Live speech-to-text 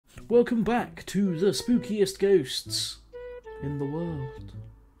Welcome back to the spookiest ghosts in the world.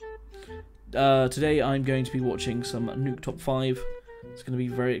 Today I'm going to be watching some Nuke Top 5. It's going to be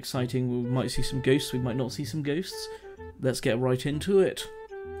very exciting. We might see some ghosts, we might not see some ghosts. Let's get right into it.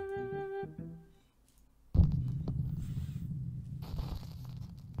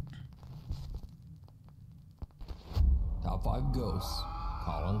 Top 5 ghosts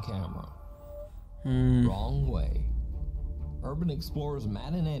caught on camera. Wrong way. Urban explorers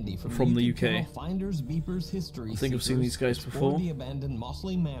Matt and Andy from the UK Finders Beepers History. I think I've seen these guys before. The abandoned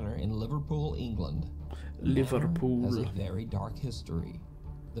Mossley Manor in Liverpool, England. Liverpool has a very dark history.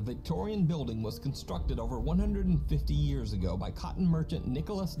 The Victorian building was constructed over 150 years ago by cotton merchant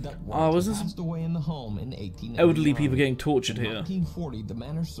Nicholas Duckworth, who passed away in the home in 1889. Elderly people getting tortured in here. 1940, the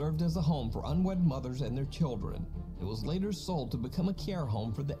manor served as a home for unwed mothers and their children. It was later sold to become a care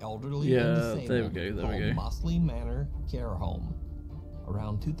home for the elderly and disabled. There we go, there we go. Mossley Manor Care Home.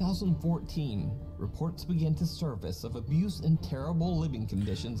 Around 2014, reports began to surface of abuse and terrible living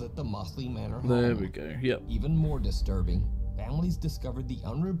conditions at the Mossley Manor home. There we go, yep. Even more disturbing, families discovered the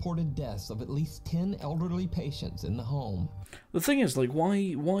unreported deaths of at least 10 elderly patients in the home. The thing is, like,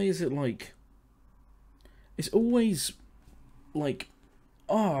 why is it like... It's always, like,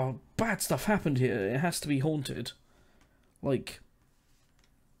 oh, bad stuff happened here, it has to be haunted. Like,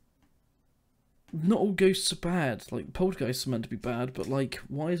 not all ghosts are bad. Like, poltergeists are meant to be bad, but, like,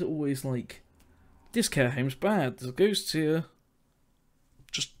 why is it always, like, this care home's bad, there's ghosts here?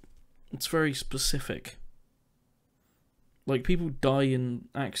 Just, it's very specific. Like, people die in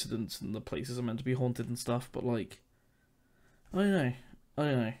accidents and the places are meant to be haunted and stuff, but, like, I don't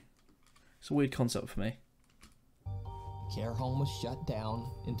know. It's a weird concept for me. Care home was shut down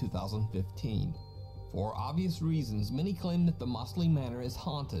in 2015. For obvious reasons, many claim that the Mossley Manor is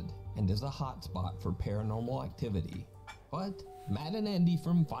haunted and is a hotspot for paranormal activity. But Matt and Andy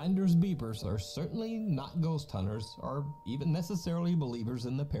from Finders Beepers are certainly not ghost hunters or even necessarily believers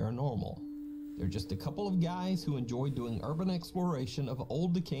in the paranormal. They're just a couple of guys who enjoy doing urban exploration of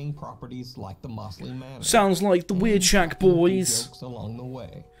old decaying properties like the Mossley Manor. Sounds like the Weird Shack Boys. Jokes along the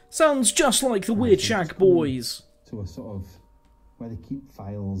way. Sounds just like the Weird Shack Boys. To a sort of where they keep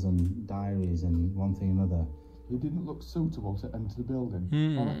files and diaries and one thing and another. He didn't look suitable to enter the building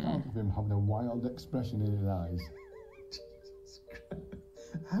on account of him having a wild expression in his eyes. Jesus Christ.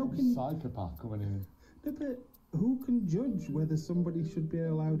 How can... Psychopath coming in. No, but who can judge whether somebody should be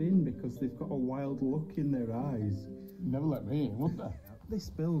allowed in because they've got a wild look in their eyes? Never let me in, would they? This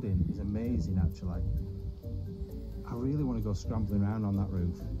building is amazing, actually. I really want to go scrambling around on that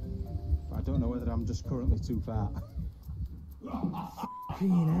roof, but I don't know whether I'm just currently too fat.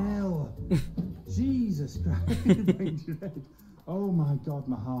 Fucking hell. Jesus Christ. Oh my God,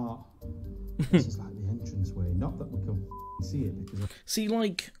 my heart. This is like the entranceway. Not that we can see it because... See,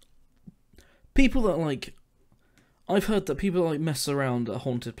 like, people that, like... I've heard that people, like, mess around at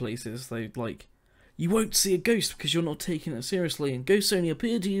haunted places. They, like... You won't see a ghost because you're not taking it seriously, and ghosts only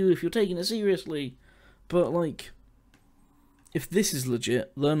appear to you if you're taking it seriously. But, like... If this is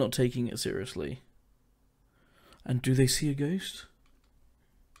legit, they're not taking it seriously. And do they see a ghost?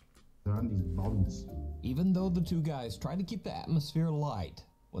 Even though the two guys try to keep the atmosphere light,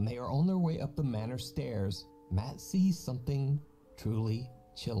 when they are on their way up the manor stairs, Matt sees something truly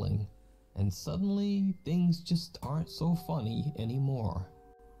chilling. And suddenly, things just aren't so funny anymore.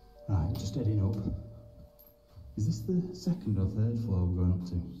 Right, just heading up. Is this the second or third floor we're going up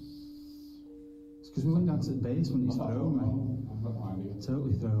to? It's because we went down to the basement, it's thrown me.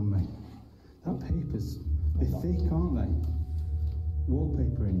 Totally thrown me. That paper's... They're thick, aren't they?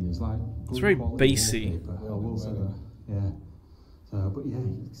 Wallpaper in here is like... It's very bassy. I will say that. Yeah. So, but yeah,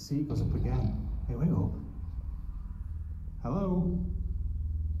 you can see it goes up again. Hey, wait up. Hello?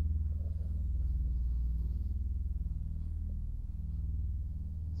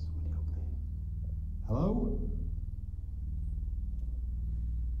 Somebody up there. Hello?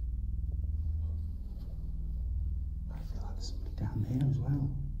 I feel like there's somebody down there as well.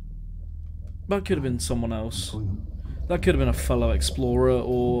 That could have been someone else. That could have been a fellow explorer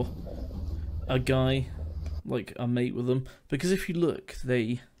or a guy, like a mate with them. Because if you look,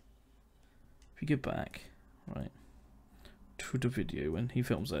 if you go back, right, to the video when he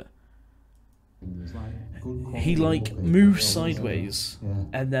films it, he like moves sideways,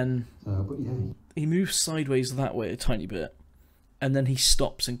 and then he moves sideways that way a tiny bit, and then he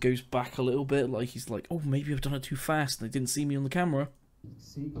stops and goes back a little bit, like he's like, oh, maybe I've done it too fast and they didn't see me on the camera.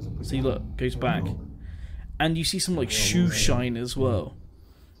 See, look, goes back. And you see some, like, shoe shine as well.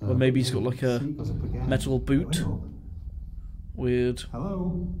 Or maybe he's got, like, a metal boot. Weird.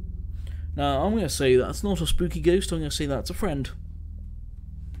 Hello? Now, I'm going to say that's not a spooky ghost. I'm going to say that's a friend.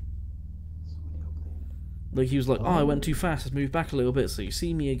 Like, he was like, oh, I went too fast, let's move back a little bit so you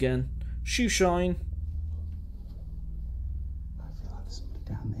see me again. Shoe shine. I feel like there's somebody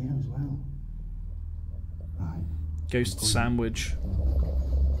down there as well. Right. Ghost sandwich.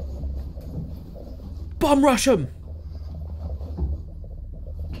 Bomb rush him!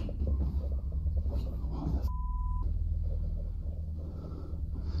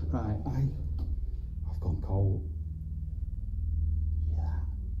 Right, I've gone cold. Yeah.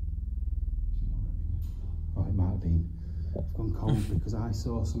 Oh, it might have been. I've gone cold because I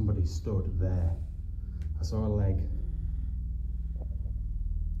saw somebody stood there. I saw a leg.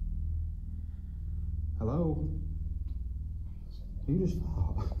 Hello? You just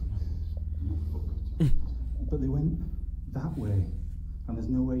thought. But they went that way, and there's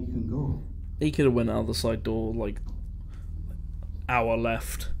nowhere you can go. He could have went out the side door, like, hour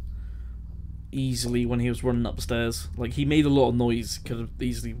left. Easily when he was running upstairs. Like, he made a lot of noise. Could have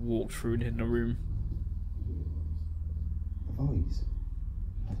easily walked through and hidden a room. A voice?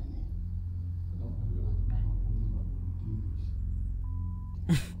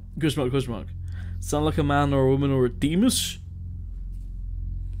 Question mark, question mark. Sound like a man or a woman or a demus?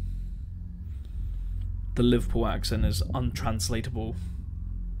 The Liverpool accent is untranslatable.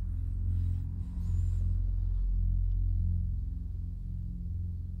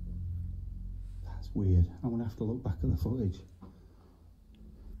 That's weird. I'm gonna have to look back at the footage.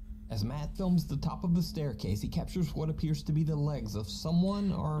 As Matt films the top of the staircase, he captures what appears to be the legs of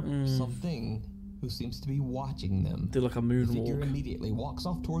someone or something who seems to be watching them. Did like a The figure moonwalk. immediately walks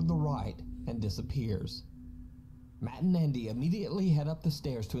off toward the right and disappears. Matt and Andy immediately head up the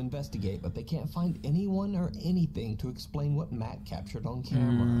stairs to investigate, but they can't find anyone or anything to explain what Matt captured on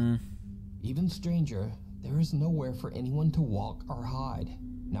camera. Even stranger, there is nowhere for anyone to walk or hide.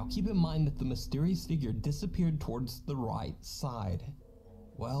 Now keep in mind that the mysterious figure disappeared towards the right side.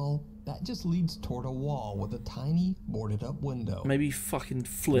 Well, that just leads toward a wall with a tiny boarded up window. Maybe he fucking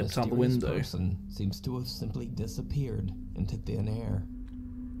flipped out the mysterious window. person seems to have simply disappeared into thin air.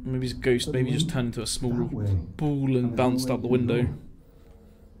 Maybe his ghost maybe just turned into a small That way. ball and bounced out the window.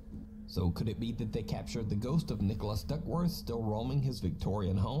 So could it be that they captured the ghost of Nicholas Duckworth still roaming his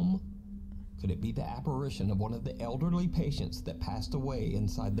Victorian home? Could it be the apparition of one of the elderly patients that passed away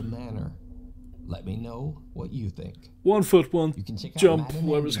inside the manor? Let me know what you think. 1 foot, one You can check out jump, Matt and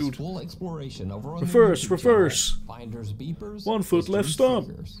whatever it's Andy's called. full exploration over on Reverse, their YouTube channel, reverse. Finders Beepers. 1 foot, left Mystery stomp.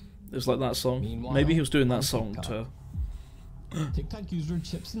 Seekers. It's like that song. Meanwhile, Maybe he was doing on that song TikTok. to. TikTok user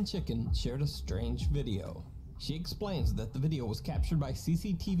Chips and Chicken shared a strange video. She explains that the video was captured by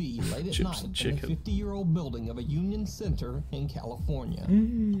CCTV late at Chips night and in a Chicken. 50-year-old building of a Union Center in California.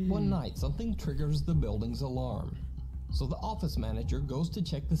 One night, something triggers the building's alarm. So the office manager goes to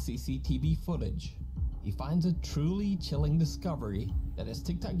check the CCTV footage. He finds a truly chilling discovery that, as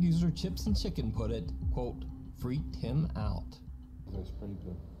TikTok user Chips and Chicken put it, quote, freaked him out.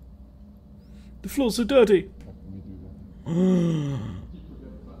 The floor's so dirty. How can we do that?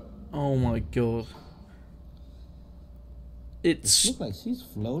 Oh my god. It's Looks like she's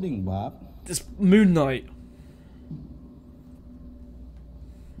floating, Bob. it's Moon Knight.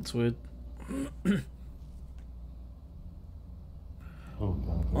 That's weird. Oh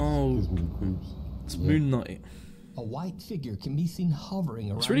god, that Oh. gives me the creeps. It's Moon Knight. A white figure can be seen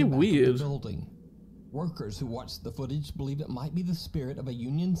hovering around really the back weird. of the building. Workers who watched the footage believe it might be the spirit of a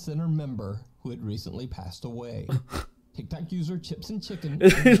Union Center member who had recently passed away. TikTok user Chips and Chicken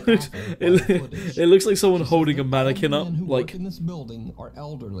It looks, baffled by the footage. it looks like someone She says holding that a all mannequin the up, men who like work in this building are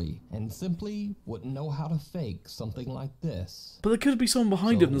elderly and simply wouldn't know how to fake something like this. but there could be someone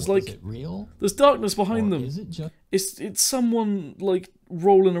behind him. There's is like it real? there's darkness behind Or them. Is it just It's someone like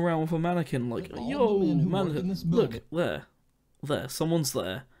rolling around with a mannequin, like all yo the men who work in mannequin. this Look there, someone's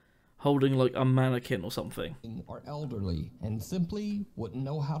there, holding like a mannequin or something. are elderly and simply wouldn't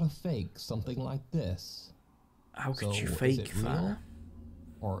know how to fake something like this? How could So, you is fake it that? real?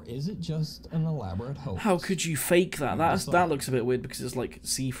 Or is it just an elaborate hoax? How could you fake that? That decide. looks a bit weird because it's like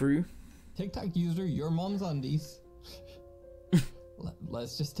see-through. TikTok user Your Mom's Undies.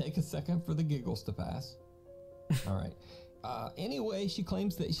 Let's just take a second for the giggles to pass. Alright. Anyway, she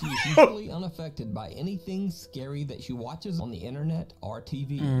claims that she is usually unaffected by anything scary that she watches on the internet or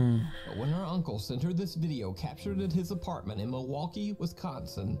TV. But when her uncle sent her this video captured at his apartment in Milwaukee,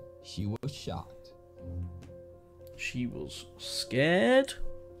 Wisconsin, she was shocked. She was scared.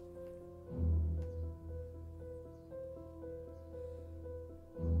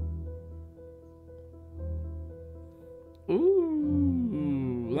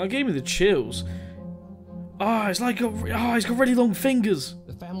 Ooh, that gave me the chills. Ah, it's like he's got really long fingers.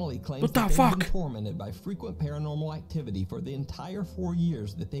 The family family claims What the that they've fuck? been tormented by frequent paranormal activity for the entire 4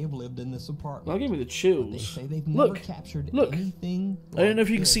 years that they have lived in this apartment. That gave me the They chills. say they've Look, never captured look. anything I don't know if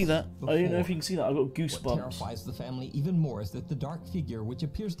you can this see that. I don't know if you before. can see that. I've got What goosebumps. terrifies the family even more is that the dark figure, which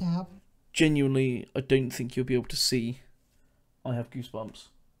appears to have Genuinely, I don't think you'll be able to see. I have goosebumps.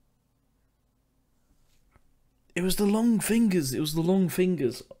 It was the long fingers. It was the long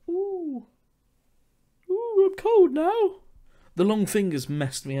fingers. Ooh. Ooh, I'm cold now. The long fingers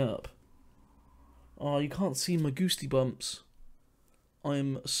messed me up. Oh, you can't see my goosey bumps. I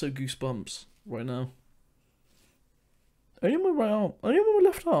am so goosebumps right now. Only on my right arm. Only on my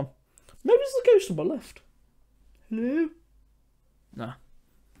left arm. Maybe it's the ghost on my left. Hello? Nah.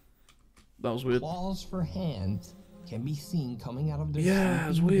 That was weird. claws for hands can be seen coming out of their Yeah,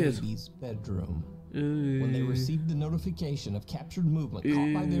 it's sleeping weird. baby's bedroom. When they received the notification of captured movement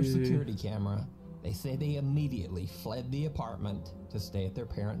caught by their security camera, they say they immediately fled the apartment to stay at their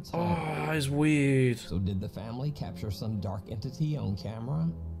parents' home. Oh, it's weird. So did the family capture some dark entity on camera?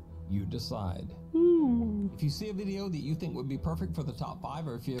 You decide. If you see a video that you think would be perfect for the top 5,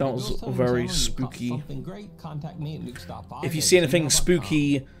 or if you're That was very spooky. something great, contact me at Nuke's Top 5. If you see anything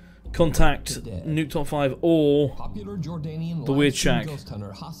spooky, contact Nuke Top 5 or Popular Jordanian The Weird limestone Shack. ghost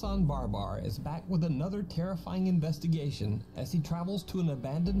hunter Hassan Barbar is back with another terrifying investigation as he travels to an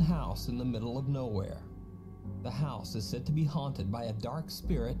abandoned house in the middle of nowhere. The house is said to be haunted by a dark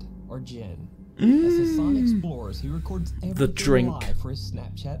spirit or jinn. As Hassan explores, he records everything drink. live for his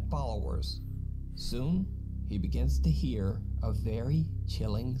Snapchat followers. Soon, he begins to hear a very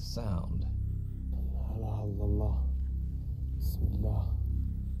chilling sound. Allah, Allah. Bismillah.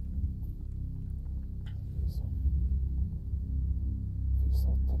 في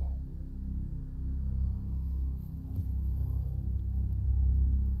صوت طلع.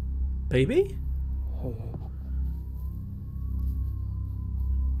 baby? هي هي.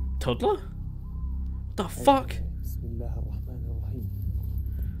 Toddler? What the fuck? بسم الله الرحمن الرحيم.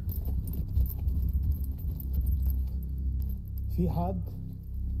 في حد؟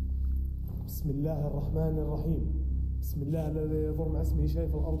 بسم الله الرحمن الرحيم. بسم الله الذي يضر مع اسمه شيء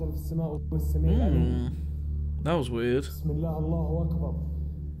في الأرض وفي السماء والسميع العليم. That was weird. بسم الله الله أكبر.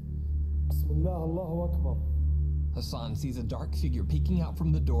 بسم الله الله أكبر. Hassan sees a dark figure peeking out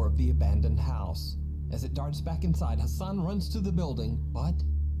from the door of the abandoned house. As it darts back inside, Hassan runs to the building, but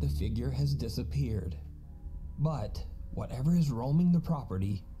the figure has disappeared. But whatever is roaming the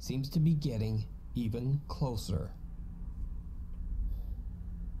property seems to be getting even closer.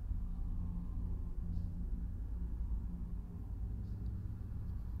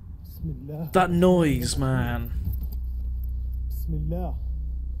 بسم الله. That noise, man. بسم الله.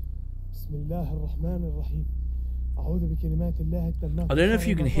 بسم الله الرحمن الرحيم. أعوذ بكلمات الله التامات. I don't know if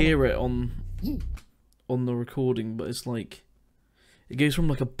you can hear it on the recording, but it's like it goes from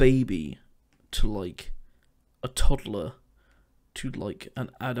like a baby to like a toddler to like an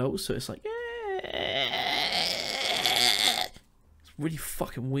adult, so it's like it's really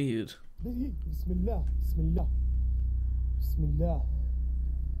fucking weird. بسم الله. بسم الله. بسم الله.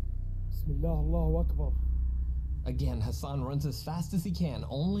 بسم الله الله أكبر. Again, Hassan runs as fast as he can,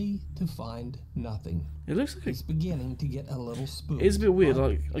 only to find nothing. It looks like He's beginning to get a little spooked. It's a bit weird,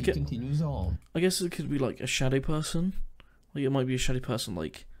 but like, he continues on. I guess it could be like a shadow person. Like it might be a shadow person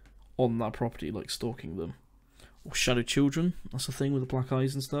like on that property, like stalking them. Or shadow children, that's the thing with the black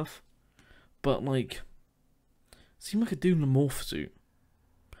eyes and stuff. But like it seemed like a dude in a morph suit.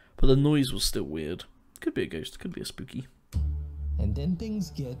 But the noise was still weird. Could be a ghost, could be a spooky. And then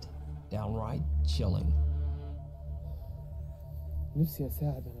things get downright chilling. نفسي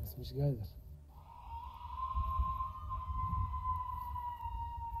أساعد أنا بس مش قادر.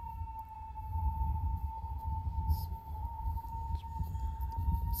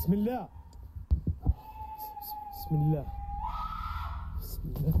 بسم الله. بسم الله. بسم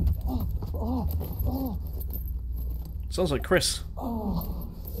الله. Sounds like Chris.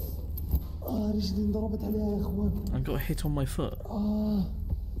 رجلي انضربت عليها يا إخوان. I got hit on my foot.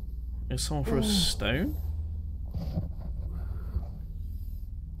 Is someone for a stone?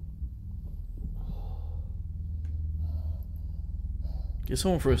 Get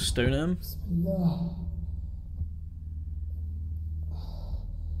someone for a stone him. بسم الله.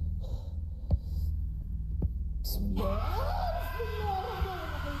 بسم الله.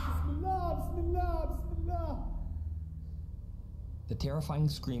 بسم الله. بسم الله. بسم الله. The terrifying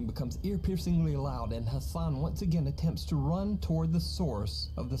scream becomes ear-piercingly loud, and Hassan once again attempts to run toward the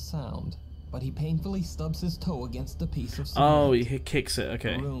source of the sound. But he painfully stubs his toe against a piece of cement. Oh, he kicks it,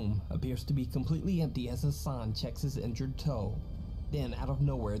 okay. The room appears to be completely empty as Hassan checks his injured toe. Then, out of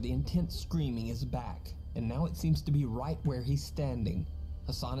nowhere, the intense screaming is back, and now it seems to be right where he's standing.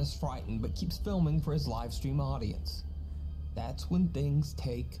 Hassan is frightened but keeps filming for his live stream audience. That's when things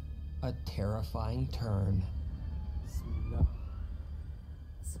take a terrifying turn. Bismillah.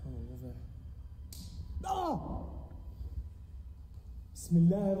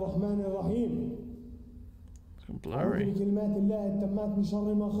 Bismillah ar-Rahman ar-Rahim. It's gone blurry. بكلمات الله التامات من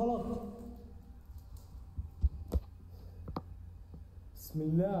شر ما خلق. بسم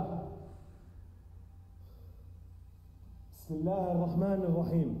الله. بسم الله الرحمن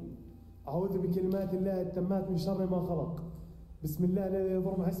الرحيم. أعوذ بكلمات الله التامات من شر ما خلق. بسم الله الذي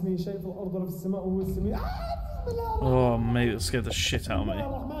يضر مع اسمه شيء في الأرض ولا في السماء وهو السميع. Oh, mate, that scared the shit out of me.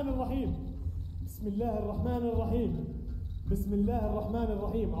 الرحمن الرحيم. بسم الله الرحمن الرحيم. بسم الله الرحمن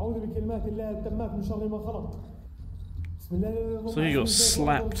الرحيم. أعوذ بكلمات الله التامات من شر ما خلق. بسم الله الذي يضر So he got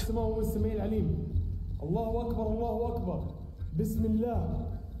slapped. السماء وهو السميع العليم. الله أكبر الله أكبر. بسم الله.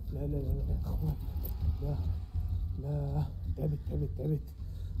 لا لا لا لا لا لا تعبت.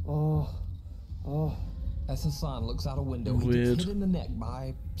 As Hassan looks out a window, he Weird. gets hit in the neck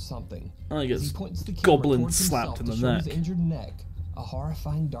by something. I guess As he points the camera goblin towards slapped himself in to the show his neck. injured neck, a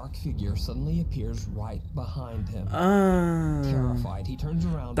horrifying dark figure suddenly appears right behind him. Terrified, he turns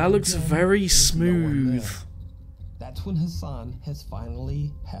around. That and looks again, very there's no one smooth. there. That's when Hassan has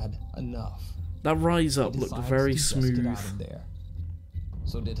finally had enough. That rise up He looked decides very to just smooth. Get out of there.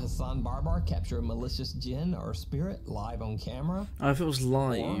 So did Hassan Barbar capture a malicious jinn or spirit live on camera? If it was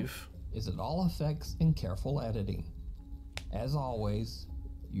live. Is it all effects and careful editing? As always,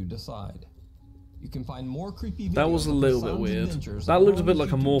 you decide. You can find more creepy videos. That was a little bit weird. That looked a bit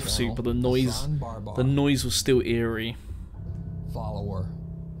like a morph suit, but the noise was still eerie. Follower.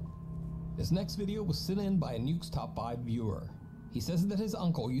 This next video was sent in by a Nuke's Top 5 viewer. He says that his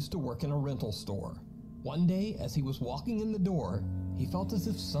uncle used to work in a rental store. One day, as he was walking in the door, he felt as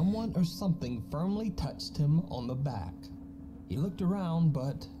if someone or something firmly touched him on the back. He looked around,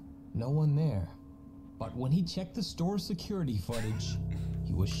 but no one there. But when he checked the store's security footage,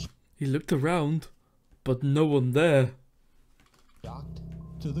 he was He looked around, but no one there. shocked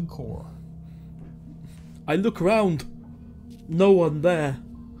to the core. I look around, no one there.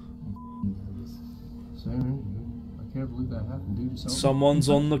 Sir, I can't believe that happened, dude. Someone's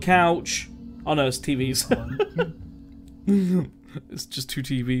on the couch. Oh no, it's TVs. It's just two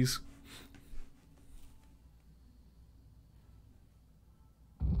TVs.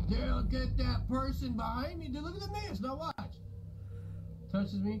 Yeah, look at that person behind me. Dude, look at the mess. Now watch.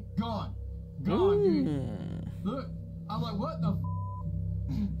 Touches me. Gone. Gone, dude. Look. I'm like, what the f?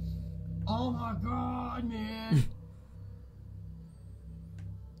 Oh my god, man.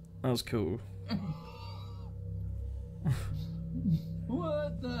 That was cool.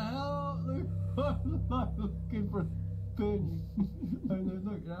 What the hell? I'm not looking for things. And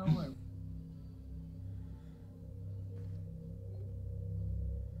look, I'm like,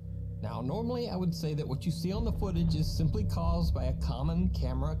 Now, normally I would say that what you see on the footage is simply caused by a common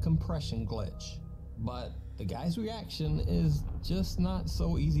camera compression glitch. But the guy's reaction is just not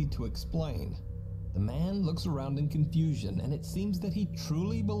so easy to explain. The man looks around in confusion, and it seems that he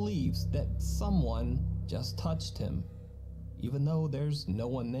truly believes that someone just touched him, even though there's no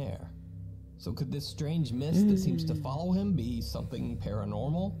one there. So could this strange mist that seems to follow him be something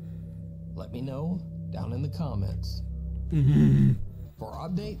paranormal? Let me know down in the comments. For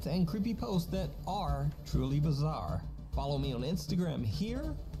updates and creepy posts that are truly bizarre, follow me on Instagram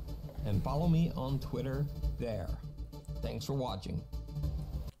here, and follow me on Twitter there. Thanks for watching.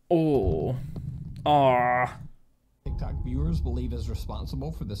 Oh. Ah. TikTok viewers believe is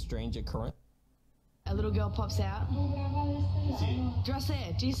responsible for the strange occurrence. A little girl pops out. Do I see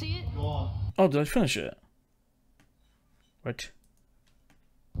it? Do you see it? Oh, did I finish it? Right.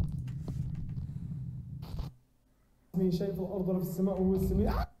 شيء في الأرض ولا في السماء وهو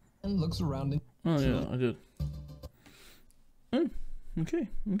السميع. And looks around and Oh yeah, I did. Okay.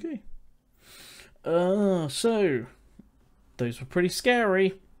 So those were pretty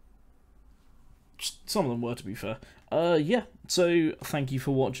scary. Some of them were, to be fair. Yeah. So thank you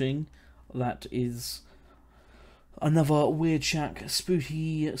for watching. That is another Weird Shack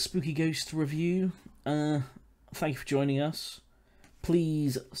spooky ghost review. Thank you for joining us.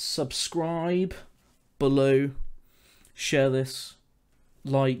 Please subscribe below. Share this.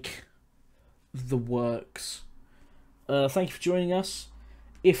 Like the works. Thank you for joining us.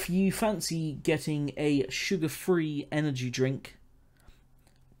 If you fancy getting a sugar-free energy drink,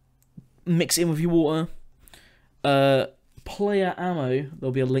 mix it in with your water. Player Ammo,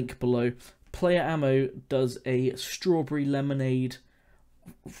 there'll be a link below. Player Ammo does a strawberry lemonade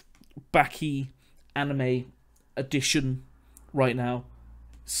Baki anime edition right now.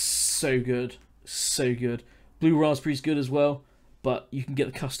 So good. Blue raspberry's good as well. but you can get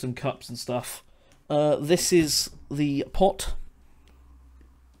the custom cups and stuff. This is the pot.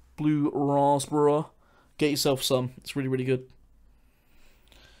 Blue raspberry. Get yourself some. It's really, really good.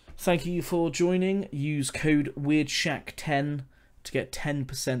 Thank you for joining. Use code WeirdShack10 to get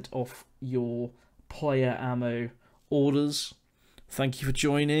 10% off your player ammo orders. Thank you for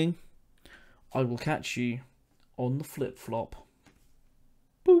joining. I will catch you on the flip-flop.